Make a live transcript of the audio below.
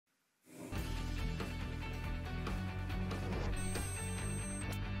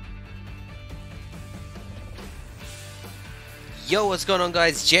Yo, what's going on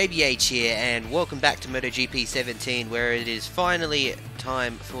guys, JBH here and welcome back to MotoGP 17, where it is finally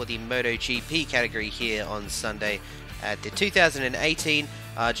time for the MotoGP category here on Sunday at the 2018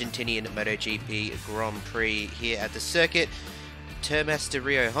 Argentinian MotoGP Grand Prix here at the circuit, Termas de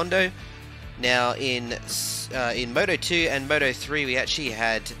Rio Hondo. Now in Moto2 and Moto3 we actually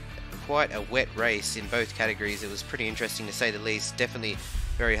had quite a wet race in both categories. It was pretty interesting to say the least. Definitely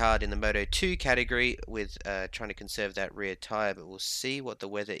very hard in the Moto2 category with trying to conserve that rear tyre, but we'll see what the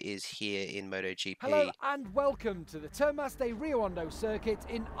weather is here in MotoGP. Hello and welcome to the Termas de Rio Hondo circuit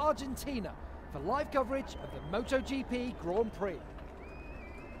in Argentina for live coverage of the MotoGP Grand Prix.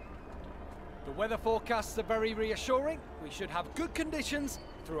 The weather forecasts are very reassuring. We should have good conditions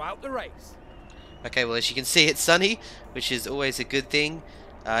throughout the race. Okay, well, as you can see, it's sunny, which is always a good thing.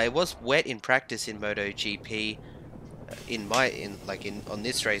 It was wet in practice in MotoGP. On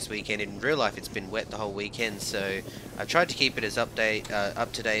this race weekend. In real life it's been wet the whole weekend, so I've tried to keep it as up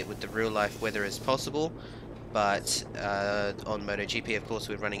to date with the real life weather as possible, but on MotoGP of course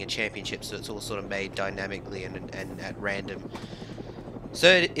we're running a championship, so it's all sort of made dynamically and at random. So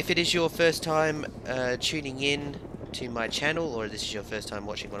if it is your first time tuning in to my channel, or this is your first time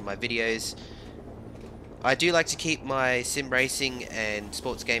watching one of my videos, I do like to keep my sim racing and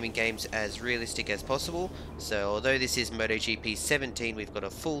sports gaming games as realistic as possible. So although this is MotoGP 17, we've got a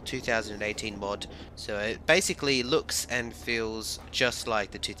full 2018 mod, so it basically looks and feels just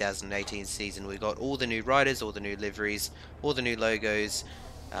like the 2018 season. We've got all the new riders, all the new liveries, all the new logos.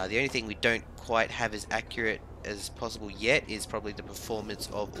 The only thing we don't quite have as accurate as possible yet is probably the performance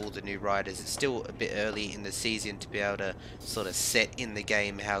of all the new riders. It's still a bit early in the season to be able to sort of set in the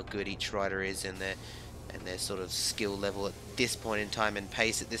game how good each rider is and their sort of skill level at this point in time and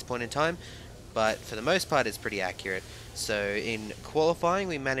pace at this point in time, but for the most part it's pretty accurate. So in qualifying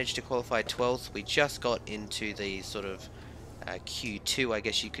we managed to qualify 12th. We just got into the sort of Q2, I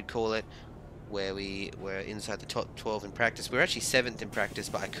guess you could call it, where we were inside the top 12 in practice. We were actually 7th in practice,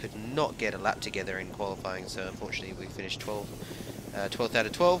 but I could not get a lap together in qualifying, so unfortunately we finished 12th out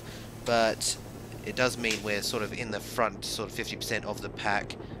of 12, but it does mean we're sort of in the front, sort of 50% of the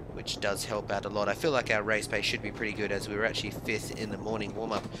pack, which does help out a lot. I feel like our race pace should be pretty good, as we were actually 5th in the morning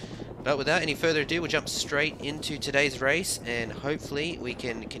warm-up. But without any further ado, we'll jump straight into today's race, and hopefully we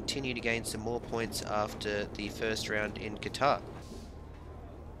can continue to gain some more points after the first round in Qatar.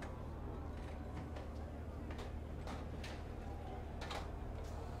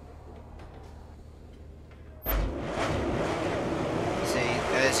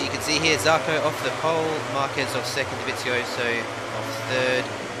 As you can see here, Zarco off the pole, Marquez off second, Dovizioso off third.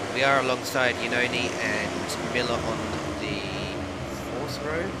 We are alongside Iannone and Miller on the 4th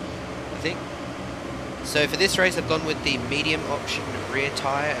row, I think. So for this race I've gone with the medium option rear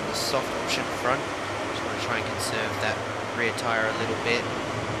tyre and the soft option front. Just want to try and conserve that rear tyre a little bit.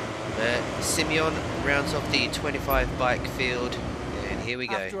 But Simeon rounds off the 25 bike field, and here we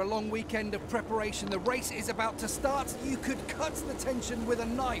go. After a long weekend of preparation, the race is about to start. You could cut the tension with a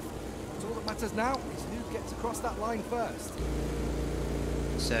knife. But all that matters now is who gets across that line first.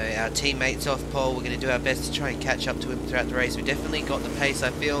 So our teammates off pole, we're going to do our best to try and catch up to him throughout the race. We definitely got the pace, I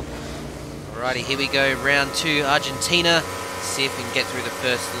feel. Alrighty, here we go, round 2, Argentina. See if we can get through the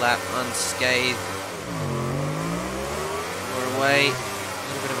first lap unscathed. We're away, a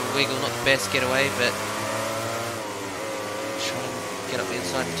little bit of a wiggle, not the best getaway, but try and get up the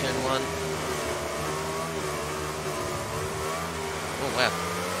inside in turn 1. Oh wow,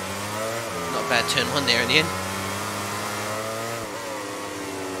 not a bad turn 1 there in the end.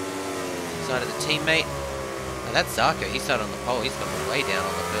 Of the teammate. Now that's Zarco, he started on the pole, he's got way down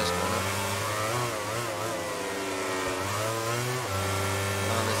on the first corner.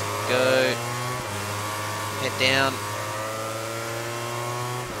 Come on, let's go. Head down.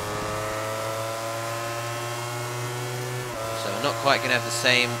 So we're not quite going to have the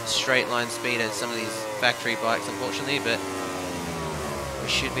same straight line speed as some of these factory bikes, unfortunately, but we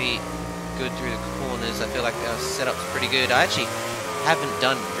should be good through the corners. I feel like our setup's pretty good. I actually haven't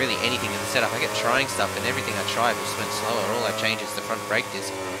done really anything in the setup. I kept trying stuff and everything I tried just went slower. All I changed is the front brake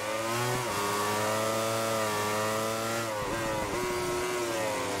disc.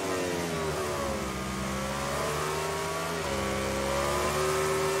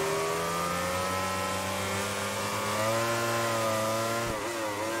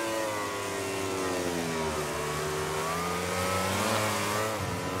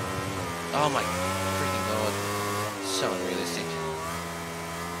 Oh my freaking god. So unrealistic.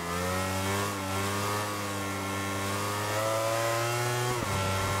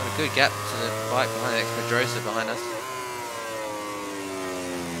 Good gap to the bike behind the Pedrosa behind us.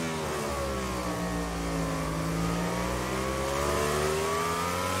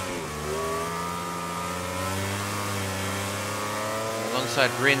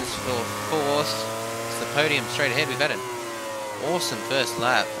 alongside Rins for 4th. It's the podium straight ahead. We've had an awesome first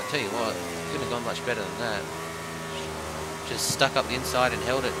lap. I tell you what, couldn't have gone much better than that. Just stuck up the inside and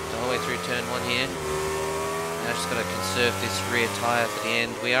held it the whole way through turn 1 here. Now just got to conserve this rear tyre for the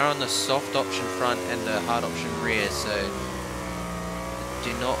end. We are on the soft option front and the hard option rear, so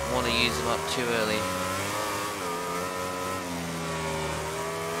do not want to use them up too early.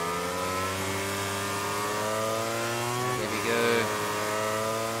 There we go.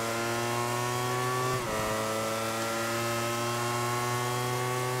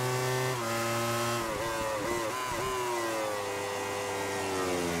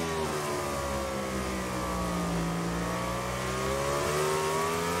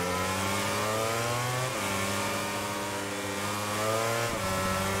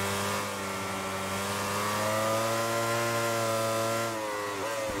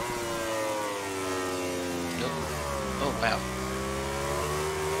 Wow.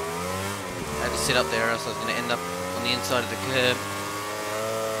 I had to sit up there or else I was going to end up on the inside of the curb.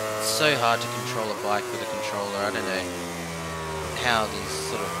 It's so hard to control a bike with a controller. I don't know how these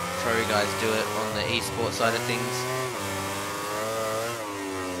sort of pro guys do it on the esports side of things.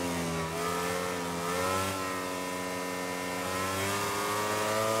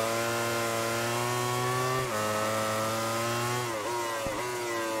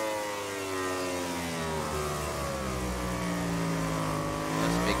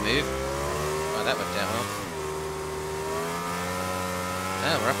 Move. Oh, that worked out well.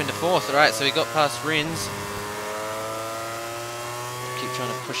 Oh, we're up into 4th. Alright, so we got past Rins. Keep trying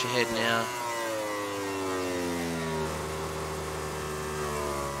to push ahead now.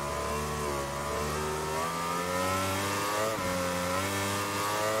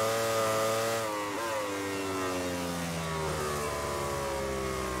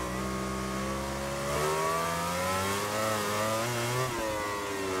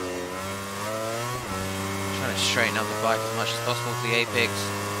 Straighten up the bike as much as possible for the apex.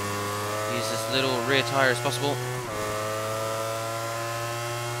 Use as little rear tyre as possible.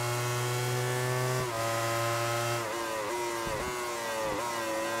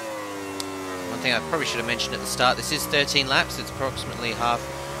 One thing I probably should have mentioned at the start, this is 13 laps. It's approximately half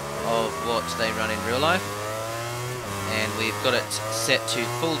of what they run in real life. And we've got it set to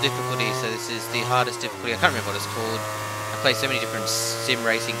full difficulty, so this is the hardest difficulty. I can't remember what it's called. I play so many different sim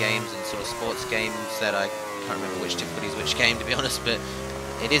racing games and sort of sports games that I can't remember which difficulty is which game, to be honest, but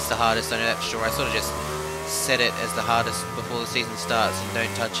it is the hardest, I know that for sure. I sort of just set it as the hardest before the season starts and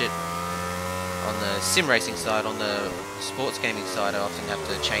don't touch it. On the sim racing side, on the sports gaming side, I often have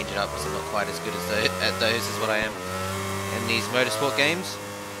to change it up because I'm not quite as good as at those as what I am in these motorsport games.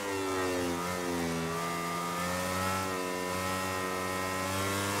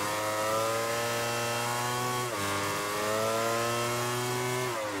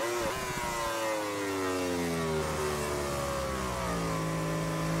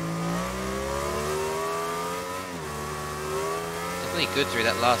 Good through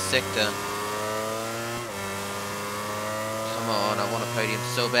that last sector. Come on, I want a podium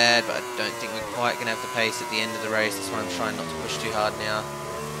so bad, but I don't think we're quite going to have the pace at the end of the race. That's why I'm trying not to push too hard now.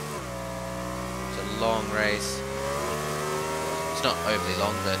 It's a long race. It's not overly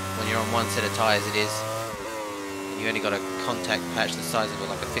long, but when you're on one set of tyres it is. And you only got a contact patch the size of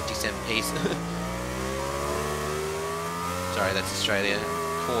like a 50-cent piece. Sorry, that's Australia.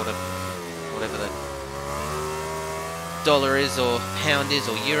 Quarter. Whatever the dollar is, or pound is,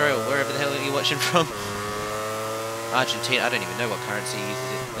 or euro, or wherever the hell you're watching from. Argentina, I don't even know what currency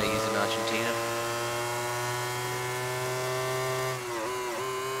they use in Argentina.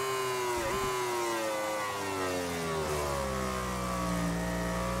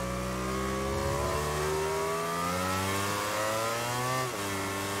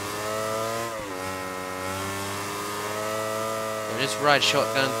 We'll just ride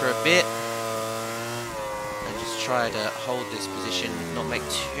shotgun for a bit. Try to hold this position, not make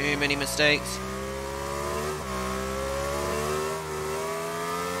too many mistakes.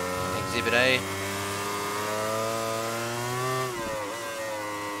 Exhibit A.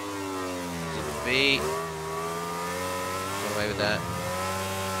 Exhibit B. Get away with that.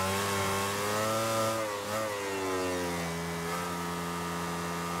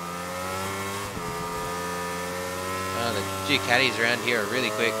 Oh, the Ducatis around here are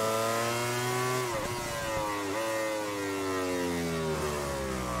really quick.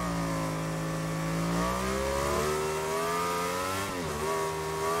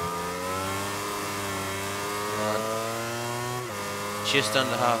 Just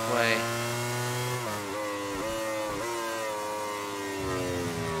under halfway.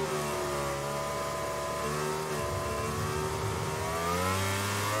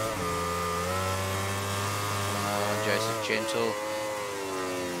 Joseph, gentle.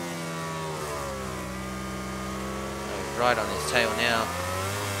 Oh, right on his tail now.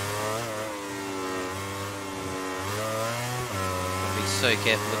 Gotta be so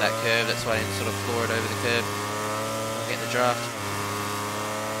careful with that curve, that's why I didn't sort of floor it over the curb. I'll get the draft.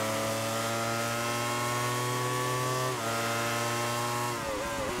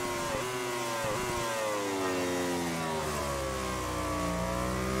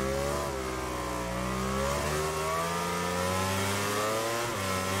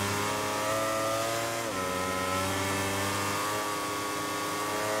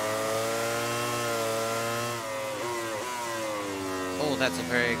 Oh, that's a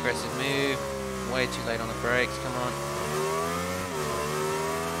very aggressive move. Way too late on the brakes, come on.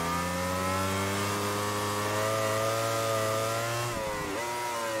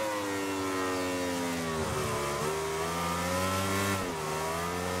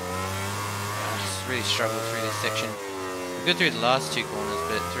 Just really struggled through this section. We're good through the last two corners,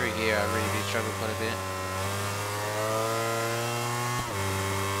 but through here I really do struggle quite a bit.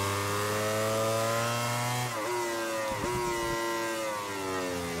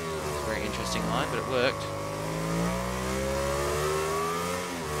 Interesting line, but it worked.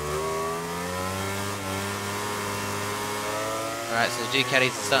 Alright, so the Ducatis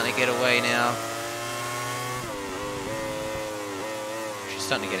are starting to get away now. She's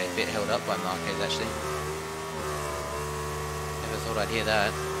starting to get a bit held up by Marquez, actually. Never thought I'd hear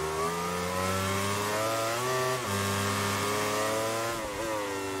that.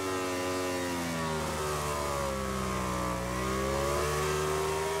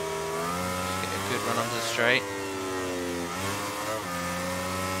 Good run onto the straight.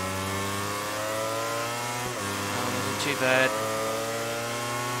 Wasn't too bad.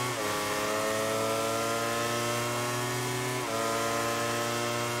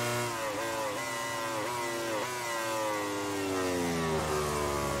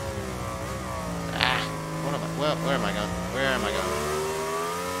 What am I? Where am I going? Where am I going?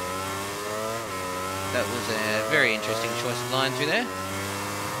 That was a very interesting choice of line through there.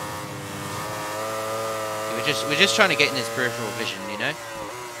 We're just trying to get in his peripheral vision, you know?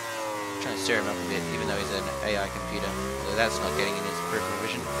 Trying to stir him up a bit, even though he's an AI computer. So that's not getting in his peripheral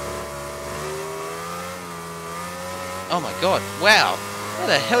vision. Oh my god, wow! Where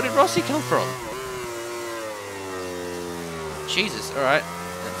the hell did Rossi come from? Jesus, alright.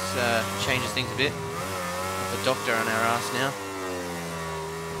 That changes things a bit. Have a doctor on our ass now.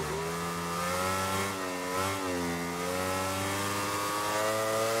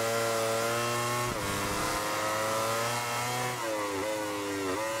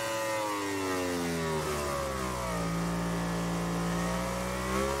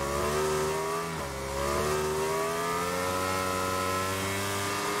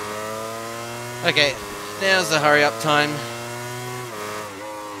 Okay, now's the hurry up time. I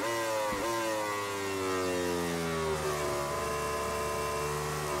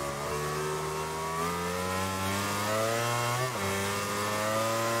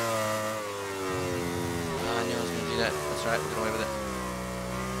knew I was going to do that. That's right, we got away with it.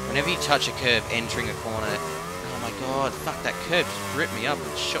 Whenever you touch a curb entering a corner, oh my god, fuck, that curb just ripped me up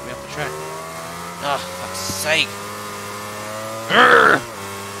and shot me off the track. Oh, fuck's sake. Urgh!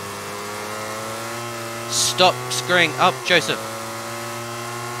 Stop screwing up, Joseph.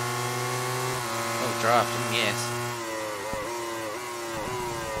 Oh, draft, yes.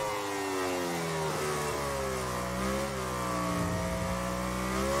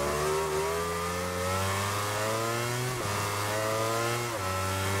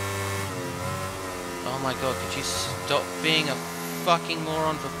 Oh my god, could you stop being a fucking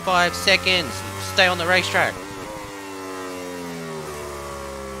moron for 5 seconds and stay on the racetrack?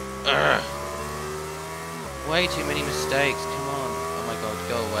 Urgh. Way too many mistakes, come on. Oh my god,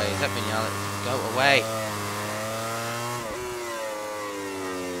 go away. Is that Vinales? Go away.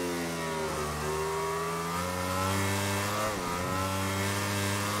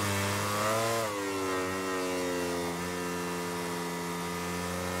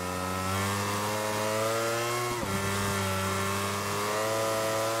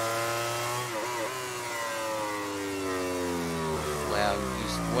 Wow, you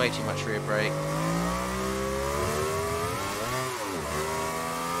used way too much rear brake.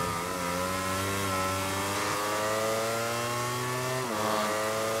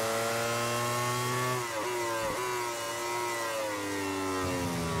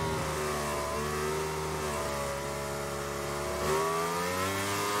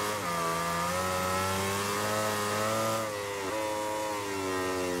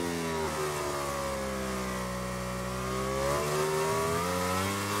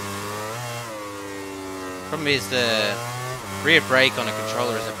 Problem is the rear brake on a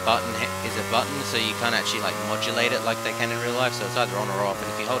controller is a button, so you can't actually like modulate it like they can in real life. So it's either on or off,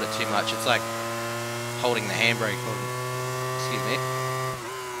 and if you hold it too much, it's like holding the handbrake. Excuse me.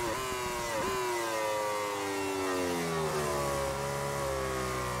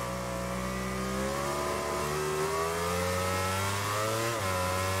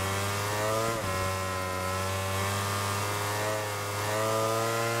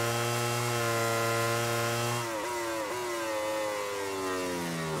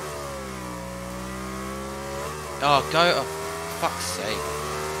 Oh, go! Oh, fuck's sake!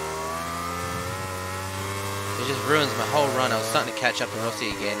 It just ruins my whole run. I was starting to catch up to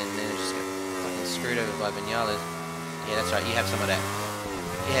Rossi again, and then it just got fucking screwed over by Vinales. Yeah, that's right. You have some of that.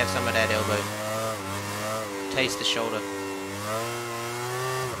 You have some of that elbow. Taste the shoulder.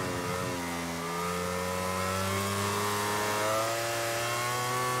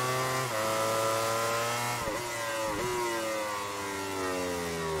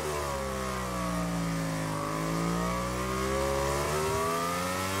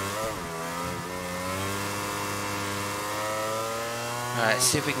 Alright,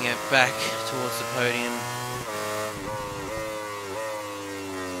 see if we can get back towards the podium.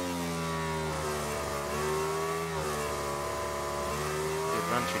 Good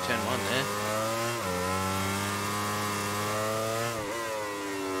run through turn 1 there.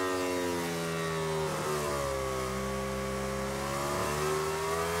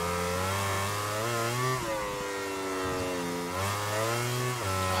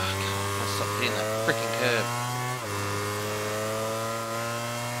 Oh, God, I'll stop hitting that freaking curve.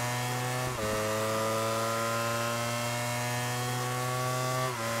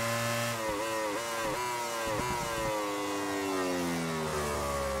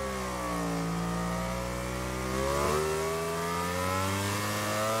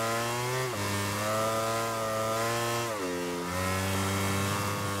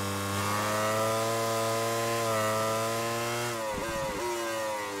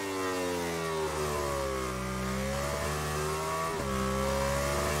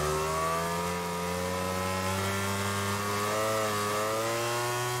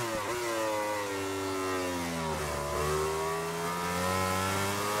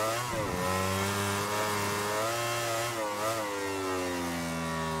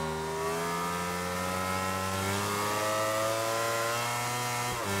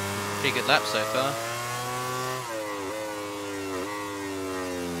 Pretty good lap so far.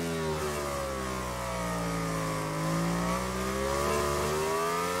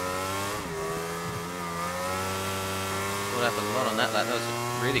 Pulled up a lot on that lap. That was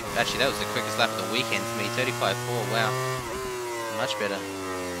really, actually that was the quickest lap of the weekend for me. 35.4. Wow, much better.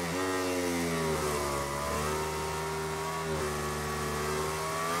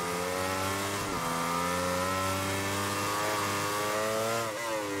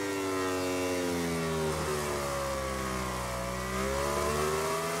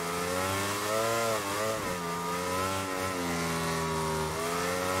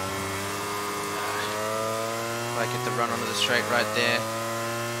 I get the run onto the straight right there.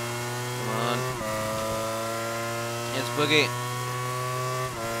 Come on. It's Boogie.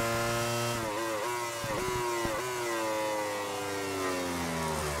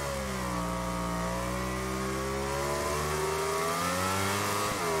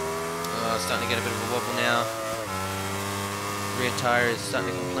 Oh, starting to get a bit of a wobble now. Rear tire is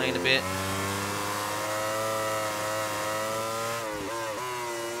starting to complain a bit.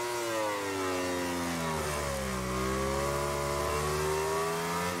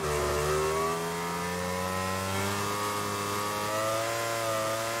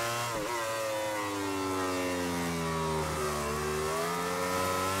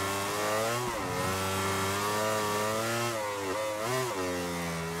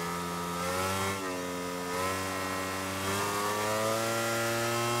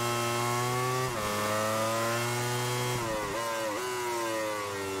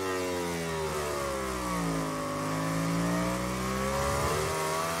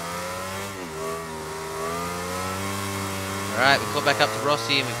 Alright, we caught back up to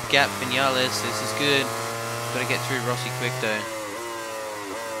Rossi and we've gapped Vinales. This is good. Got to get through Rossi quick though.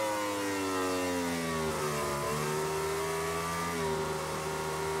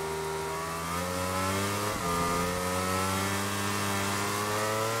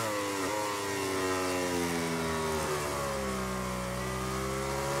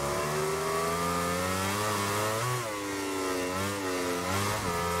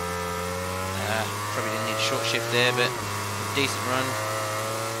 Probably didn't need a short shift there, but decent run.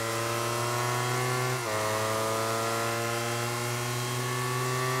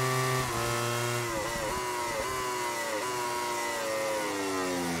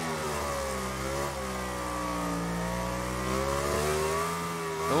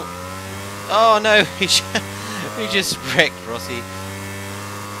 Oh no, we just wrecked Rossi.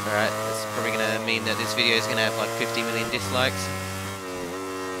 Alright, that's probably going to mean that this video is going to have like 50 million dislikes.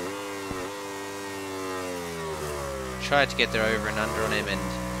 Tried to get there over and under on him, and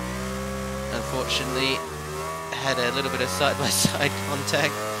unfortunately had a little bit of side-by-side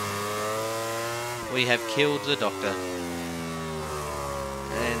contact. We have killed the doctor.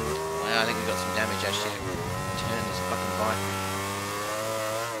 And wow, I think we got some damage actually. Turn this fucking bike.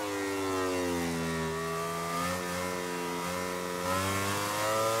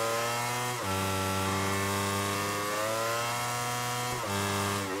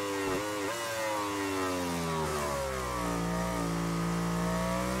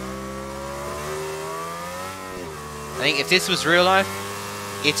 I think if this was real life,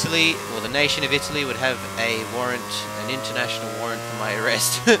 Italy, or the nation of Italy, would have a warrant, an international warrant for my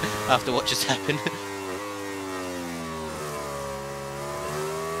arrest after what just happened.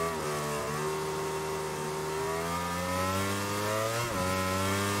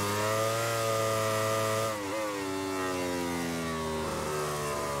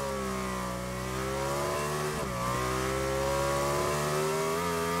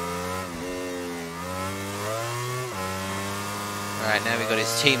 Alright, now we've got his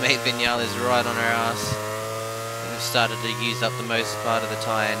teammate Vinales right on our ass. We've started to use up the most part of the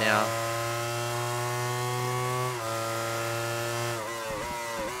tyre now.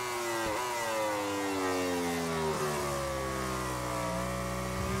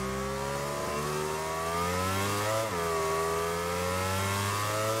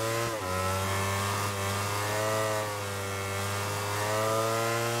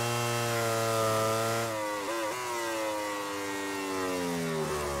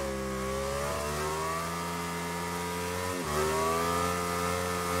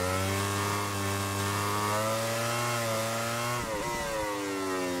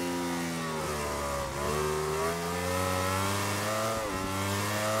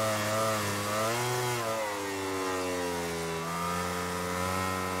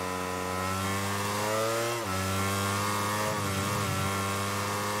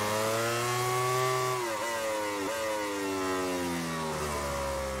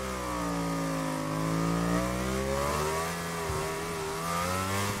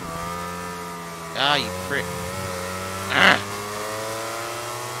 Ah, you prick. Ah!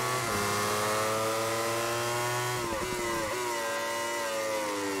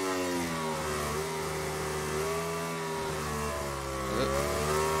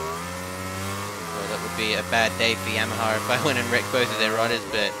 Well, that would be a bad day for Yamaha if I went and wrecked both of their riders,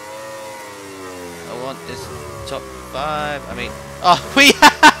 but I want this top 5. I mean, oh, we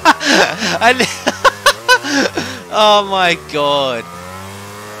oh my god.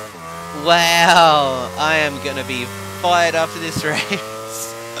 Wow, I am gonna be fired after this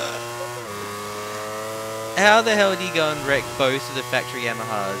race. How the hell did he go and wreck both of the factory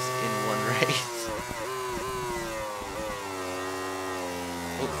Yamahas in one race?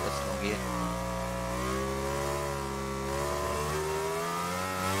 Oh, that's wrong gear.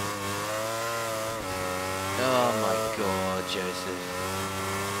 Oh my god, Joseph.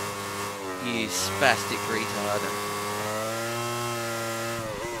 You spastic retard.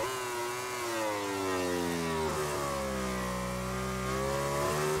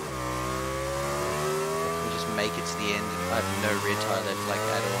 Make it to the end. I have no rear tyre left like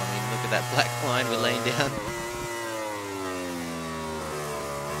at all. I mean, look at that black line we're laying down.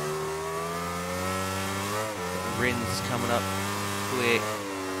 Rin's coming up quick.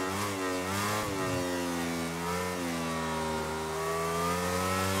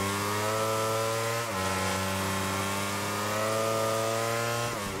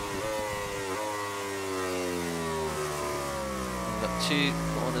 We've got 2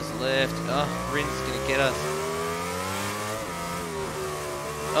 corners left. Oh, Rin's gonna get us.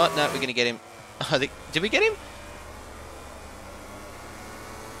 Oh, no, we're going to get him. I think, did we get him?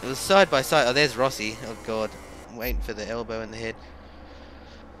 It was side by side. Oh, there's Rossi. Oh, God. I'm waiting for the elbow in the head.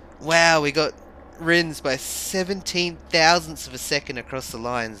 Wow, we got Rins by 17 thousandths of a second across the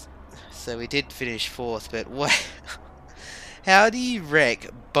lines. So we did finish 4th, but wow. How do you wreck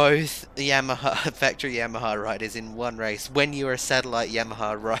both Yamaha, factory Yamaha riders in one race when you're a satellite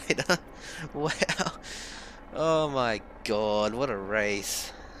Yamaha rider? Wow. Oh my god, what a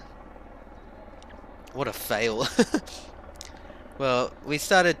race. What a fail. Well, we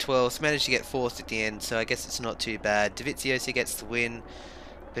started 12th, managed to get 4th at the end, so I guess it's not too bad. Dovizioso gets the win.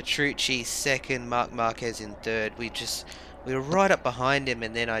 Petrucci 2nd, Marc Marquez in 3rd. We were right up behind him,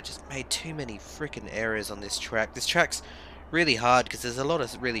 and then I just made too many freaking errors on this track. This track's really hard because there's a lot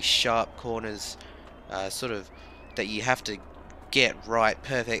of really sharp corners, sort of, that you have to get right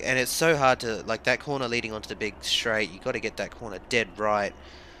perfect. And it's so hard to, like, that corner leading onto the big straight, you got to get that corner dead right.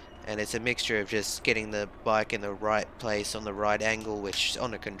 And it's a mixture of just getting the bike in the right place on the right angle, which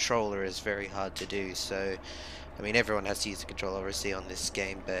on a controller is very hard to do. So, I mean, everyone has to use the controller obviously on this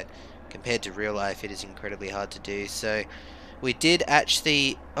game, but compared to real life, it is incredibly hard to do. So, we did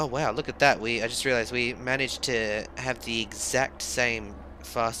actually... Oh wow, look at that. I just realized we managed to have the exact same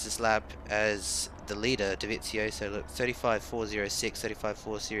fastest lap as the leader, Davizioso. Look, 35.406,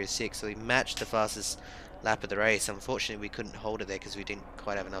 35.406. So we matched the fastest lap of the race. Unfortunately, we couldn't hold it there because we didn't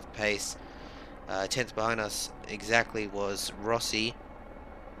quite have enough pace. 10th behind us exactly was Rossi.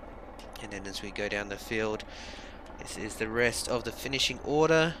 And then as we go down the field, this is the rest of the finishing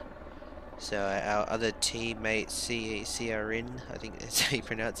order. So our other teammate, CRN, I think that's how you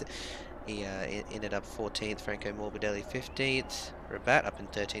pronounce it, he ended up 14th, Franco Morbidelli 15th, Rabat up in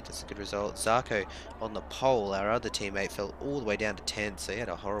 13th, that's a good result. Zarco on the pole, our other teammate, fell all the way down to 10th, so he had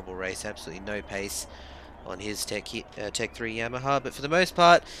a horrible race, absolutely no pace on his Tech3 Yamaha, but for the most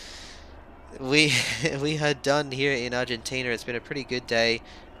part, we had done here in Argentina. It's been a pretty good day.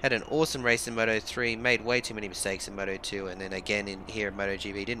 Had an awesome race in Moto 3, made way too many mistakes in Moto 2, and then again in here in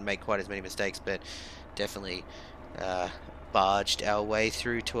MotoGP, didn't make quite as many mistakes, but definitely barged our way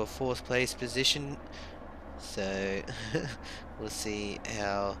through to a 4th place position. So we'll see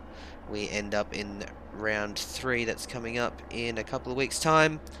how we end up in round 3 that's coming up in a couple of weeks'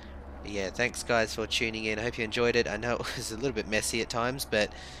 time. But yeah, thanks guys for tuning in. I hope you enjoyed it. I know it was a little bit messy at times,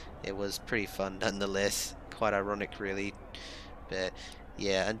 but it was pretty fun nonetheless. Quite ironic really. But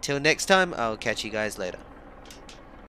yeah, until next time, I'll catch you guys later.